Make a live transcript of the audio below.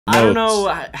I don't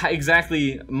know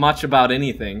exactly much about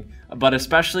anything, but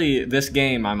especially this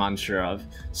game I'm unsure of.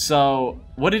 So,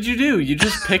 what did you do? You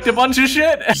just picked a bunch of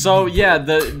shit? So, yeah,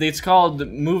 it's called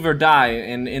move or die,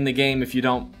 and in the game, if you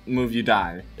don't move, you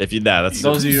die. If you die,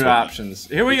 those are your options.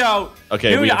 Here we go.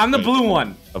 Okay, here we go. I'm the blue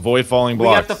one. Avoid falling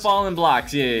blocks. We got the falling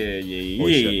blocks.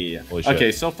 Yeah.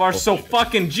 Okay, so far, so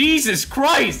fucking Jesus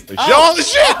Christ. Holy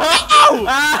shit!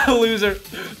 Ah, loser.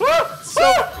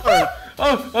 So hard.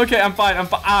 Oh, okay, I'm fine.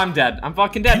 I'm dead. I'm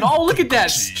fucking dead. Oh, look at that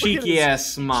cheeky ass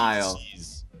smile.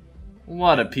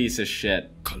 What a piece of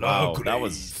shit. Wow, that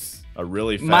was a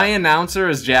really fast... My announcer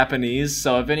is Japanese,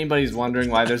 so if anybody's wondering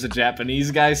why there's a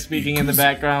Japanese guy speaking in the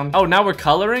background. Oh, now we're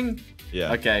coloring?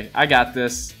 Yeah. Okay, I got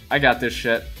this. I got this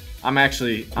shit. I'm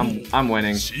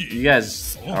winning. You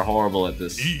guys are horrible at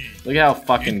this. Look at how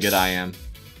fucking good I am.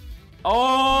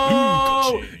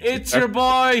 Oh, it's your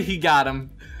boy. He got him.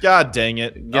 God dang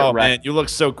it. Man, you look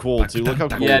so cool, too. Look how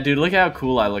cool. Yeah, dude, look how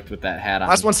cool I looked with that hat on.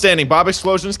 Last one standing. Bob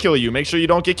explosions kill you. Make sure you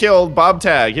don't get killed. Bob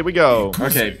tag. Here we go.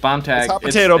 Okay, bomb tag. It's hot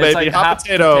potato, baby. Like hot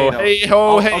potato. Hey,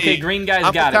 ho, hey. Okay, green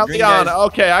guy's got it. Green guy's...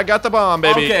 Okay, I got the bomb,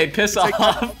 baby. Okay, piss off.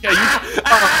 Okay, you...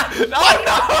 Oh,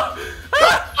 no!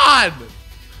 Come on!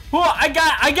 Oh, I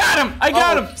got him. I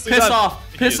got him. Piss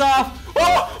off. Piss off.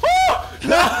 Oh,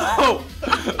 no!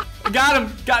 Got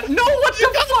him. No, what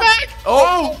the fuck?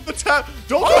 Oh, the tap.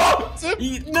 Don't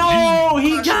No,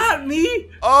 he got me.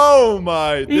 Oh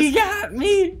my. He got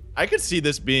me. I could see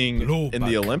this being in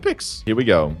the Olympics. Here we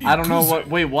go. I don't know what.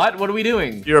 Wait, what? What are we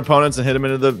doing? Your opponents and hit them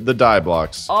into the die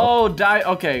blocks. Oh, die.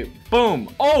 Okay. Boom.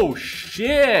 Oh,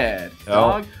 shit.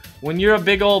 Dog. When you're a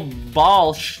big old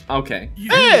ball. Okay.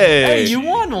 Hey, you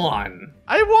won one.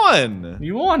 I won.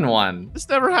 You won one. This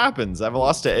never happens. I've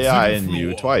lost to AI and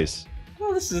you twice.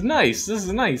 Oh, this is nice. This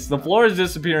is nice. The floor is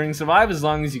disappearing. Survive as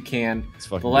long as you can.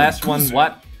 The last one,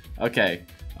 what? Okay.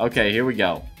 Okay, here we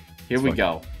go. Here we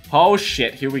go. Oh,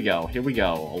 shit. Here we go. Here we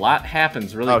go. A lot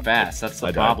happens really fast. That's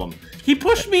the problem. He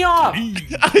pushed me off. He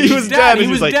was dead. He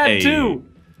was dead, too.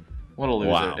 What a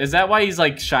loser. Wow. Is that why he's,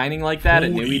 like, shining like that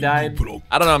and knew he died?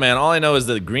 I don't know, man. All I know is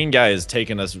the green guy is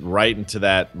taking us right into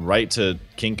that, right to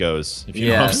Kinko's, if you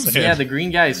know what I'm saying. Yeah, the green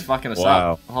guy is fucking us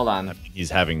up. Hold on. He's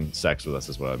having sex with us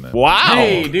is what I meant. Wow!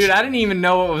 Hey, dude, I didn't even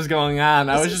know what was going on.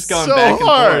 I was just going back and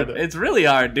forth. It's really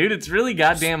hard, dude. It's really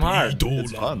goddamn hard.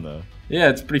 It's fun, though. Yeah,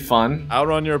 it's pretty fun.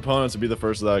 Outrun your opponents to be the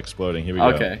first without exploding. Here we go.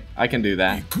 Okay, I can do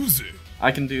that.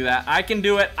 I can do that. I can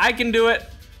do it. I can do it.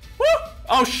 Woo!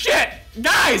 Oh, shit!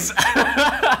 Guys!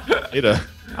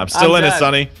 I'm still in it,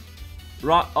 Sonny.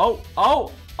 Oh,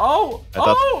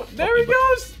 there he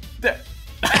goes.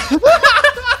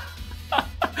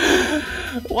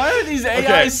 Why are these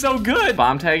AIs so good?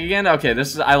 Bomb tag again? Okay,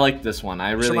 I like this one.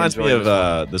 I really enjoy it. Reminds me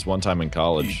of this one time in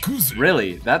college.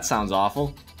 Really? That sounds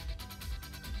awful.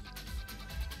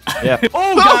 Yeah.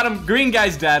 Oh, got him. Green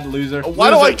guy's dead, loser. Why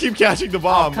do I keep catching the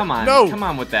bomb? Oh, come on. No. Come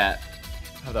on with that.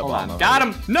 Hold on. Got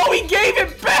him. No, he gave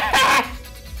it back.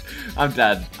 I'm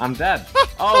dead. I'm dead.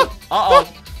 Oh. Uh-oh.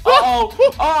 Uh-oh.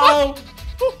 Uh-oh.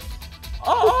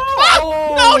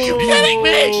 Uh-oh. No, you're kidding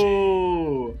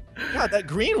me. God, that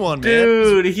green one, man.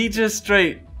 Dude, he just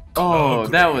straight. Oh,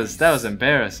 that was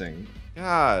embarrassing.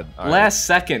 God. Last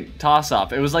second toss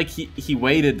off. It was like he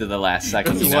waited to the last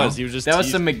second. He was just that was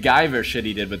some MacGyver shit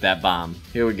he did with that bomb.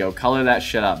 Here we go. Color that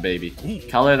shit up, baby.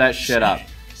 Color that shit up.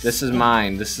 This is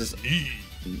mine. This is.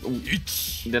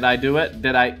 Did I do it?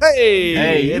 Did I?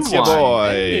 Hey, it's your boy.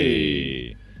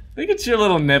 Hey. Look at your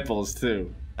little nipples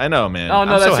too. I know, man. Oh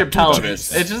no, that's your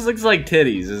pelvis. It just looks like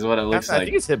titties, is what it looks like. I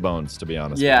think it's hip bones, to be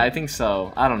honest. Yeah, I think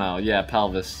so. I don't know. Yeah,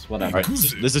 pelvis, whatever. All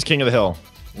right, this is King of the Hill.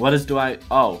 What is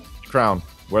Oh. Crown.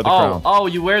 Wear the crown. Oh,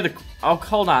 you wear the. Oh,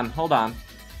 hold on.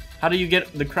 How do you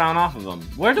get the crown off of him?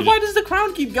 Why does the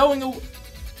crown keep going?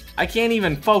 I can't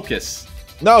even focus.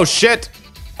 No shit.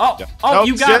 Oh,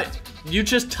 you got it. You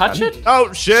just touch it?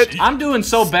 Oh shit! I'm doing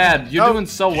so bad. You're doing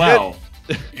so well.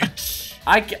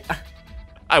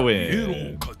 I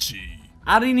win.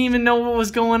 I didn't even know what was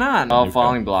going on. Oh,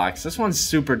 falling blocks. This one's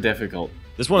super difficult.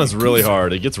 This one is really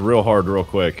hard. It gets real hard real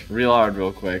quick. Real hard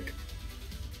real quick.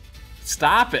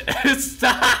 Stop it.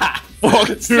 Stop.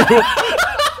 Fuck you.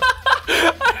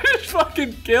 I just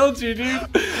fucking killed you, dude.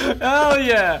 Hell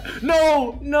yeah.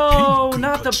 No,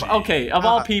 not the. Okay, of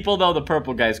all people, though, the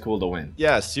purple guy's cool to win.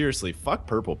 Yeah, seriously. Fuck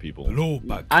purple people.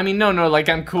 I mean, no, like,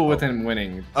 I'm cool with him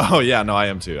winning. Oh, yeah, no, I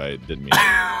am too. I didn't mean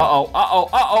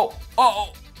Uh-oh,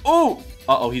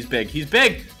 he's big. He's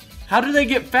big. How do they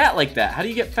get fat like that? How do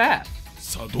you get fat?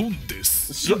 Sadunde,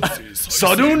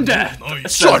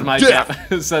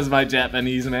 says my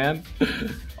Japanese man.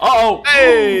 Uh-oh.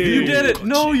 Hey! You did it.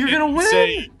 No, you're gonna win.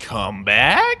 Say, come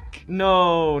back?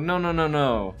 No.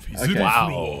 Okay.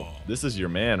 Wow. This is your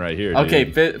man right here, dude.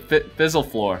 Okay, fizzle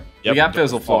floor. Yep, We got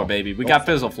fizzle don't floor, fall. baby. We got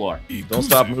fizzle floor. Don't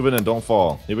stop moving and don't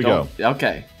fall. Here we go.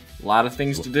 Okay. A lot of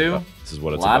things to do. This is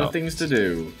what it's A lot about. of things to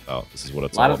do. Oh, this is what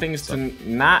it's A lot all of things about. to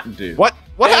not do. What?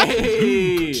 What happened?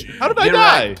 Hey! How did I Get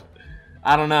die? wrecked.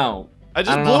 I don't know. I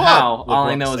just don't blew know up. how. Look, All we're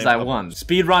I on know the is same I level. won.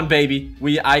 Speed run, baby.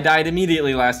 I died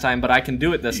immediately last time, but I can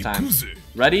do it this time.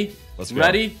 Ready? Let's go.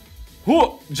 Ready?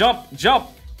 Whoo! Jump! Jump!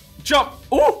 Jump!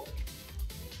 Ooh!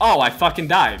 Oh, I fucking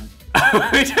died.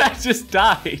 I just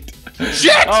died.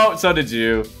 Shit! Oh, so did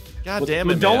you. God damn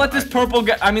it, Don't man. let this purple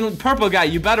guy,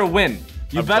 you better win.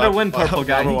 You better win, purple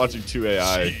guy. I'm watching 2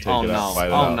 AI take Oh it no. out, fight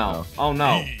it Oh out no. now. Oh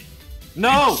no.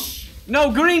 No!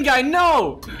 No, green guy,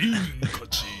 no!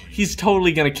 He's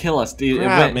totally gonna kill us, dude.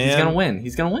 Crap, He's man. gonna win.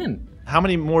 He's gonna win. How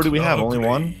many more do we have? Only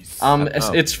one?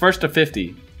 It's first to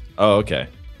 50. Oh, okay.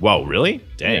 Whoa, really?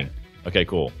 Dang. Okay,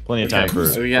 cool. Plenty of time for.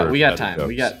 So we got for time. jokes.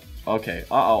 We got. Okay.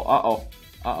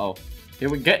 Uh-oh. Here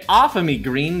we get off of me,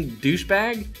 green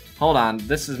douchebag. Hold on.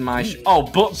 This is my.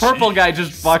 Purple guy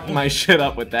just fucked my shit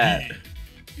up with that.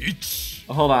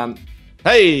 Hold on.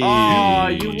 Hey! Oh,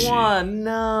 you won.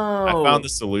 No. I found the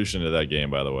solution to that game,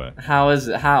 by the way. How is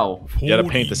it? How? You gotta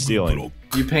paint the ceiling.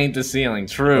 You paint the ceiling.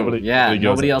 True. Nobody Nobody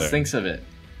goes up else there. thinks of it.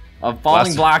 Falling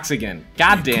Last- blocks again.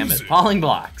 God damn it. Falling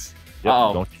blocks. Yep,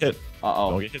 Uh-oh. don't get hit.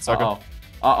 Uh-oh. Don't get hit, sucker.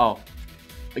 Uh-oh.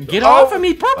 Get Oh! off of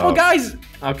me, purple Oh. guys!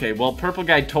 Okay, well, purple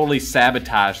guy totally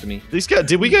sabotaged me. These guys,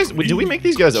 did we make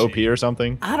these guys OP or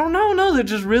something? I don't know, no, they're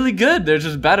just really good. They're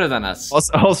just better than us.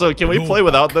 Also, can we play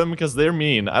without them? Because they're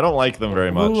mean. I don't like them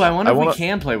very much. Ooh, I wonder if we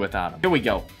can play without them. Here we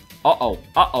go. Uh-oh.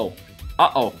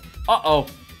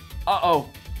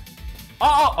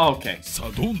 Okay.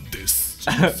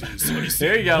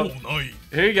 Here you go.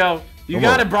 Here you go. You No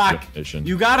got more it, Brock. mission.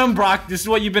 You got him, Brock. This is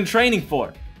what you've been training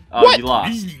for. Oh, What? you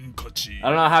lost. I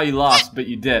don't know how you lost, but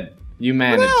you did. You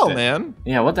managed What the hell, it. man?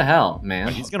 Yeah, what the hell, man?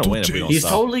 He's gonna win if we don't He's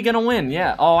stop. totally gonna win,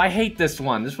 yeah. Oh, I hate this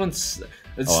one. This one's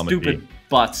it's Oh, I'm a stupid D.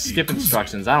 butts. Skip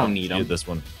instructions. I don't need Get them. this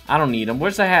one. I don't need them.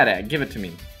 Where's the hat at? Give it to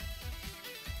me.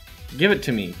 Give it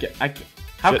to me.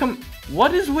 How Shit. come?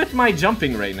 What is with my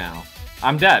jumping right now?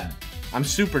 I'm dead. I'm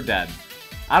super dead.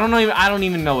 I don't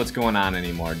even know what's going on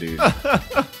anymore, dude.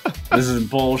 This is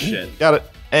bullshit. Got it.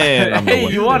 And I'm the Hey,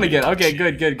 winner. you won again. Okay,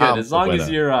 good. I'm As the long as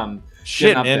winner. you're Shit,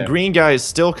 getting up and there. green guy is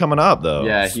still coming up though.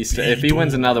 Yeah, if he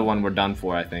wins another one, we're done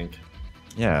for, I think.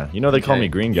 Yeah, you know they called Okay. me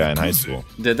green guy in high school.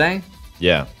 Did they?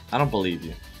 Yeah, I don't believe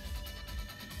you.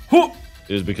 Whew!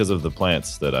 it was because of the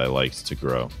plants that I liked to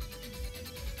grow.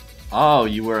 Oh,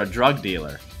 you were a drug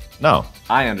dealer. No,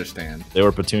 I understand. they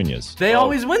were petunias. They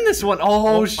always win this one.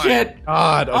 Oh, shit.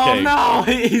 God, okay. Oh, no.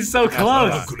 He's so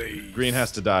close. Green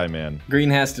has to die, man. Green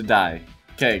has to die.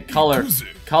 Okay, color,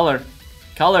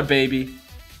 baby.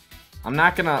 I'm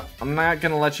not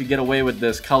gonna let you get away with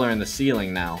this color in the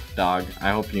ceiling now, dog.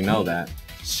 I hope you know that.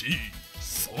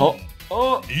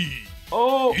 Oh,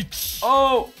 no!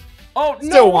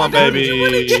 Still won, why did you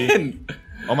win baby. again?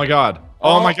 Oh my god.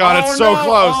 Oh my god, it's so no.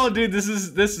 close. Oh, dude, this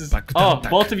is. Oh,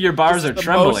 both of your bars are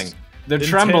trembling. They're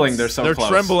trembling. They're so They're close.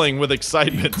 trembling with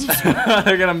excitement.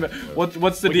 They're gonna.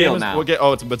 What's the deal now?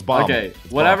 It's bomb. Okay,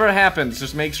 It's whatever happens,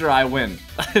 just make sure I win.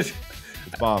 Bomb. It's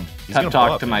bomb. He's Pep gonna blow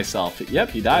talk up, to man. myself. Yep,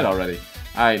 he died already.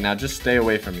 All right, now just stay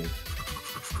away from me.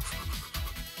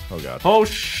 Oh god. Oh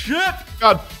shit!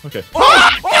 God. Okay.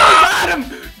 Oh, got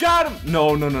him! Got him!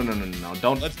 No!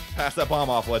 Don't. Let's pass that bomb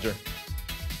off, Ledger.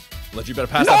 Ledger, you better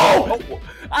pass that bomb. No!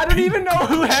 I don't even know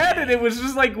who had it. It was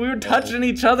just like we were touching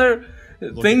each other.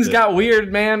 Things at got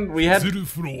weird, man. We had.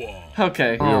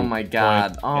 Okay. We were Oh my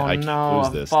god. playing- Oh I can't no! lose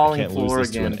A this. falling I can't floor lose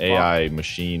this again. to an AI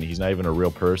machine. He's not even a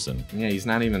real person. Yeah, he's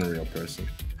not even a real person.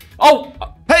 Oh!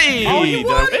 Hey! Oh, you did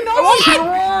won! I win? No,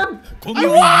 I won! you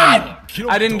won!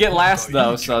 I didn't get last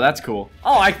though, so that's cool.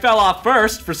 Oh, I fell off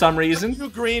first for some reason. You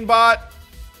green bot.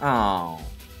 Oh.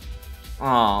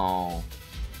 Oh.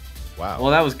 Wow.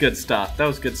 Well, that was good stuff. That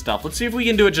was good stuff. Let's see if we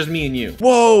can do it just me and you.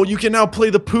 Whoa! You can now play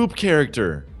the poop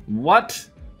character. What?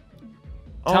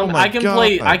 Tell Oh me, my I can god.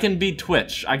 play. I can be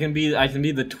Twitch. I can be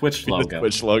the Twitch The logo.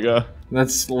 Twitch logo.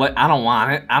 I don't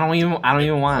want it. I don't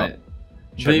even want it.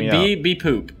 Check me out. Be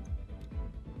poop.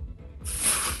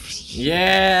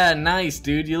 Yeah, nice,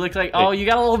 dude. You look like. Oh, you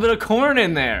got a little bit of corn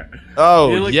in there.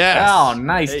 Oh You look, yes. Oh,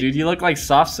 nice, Hey. dude. You look like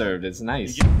soft served. It's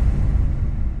nice.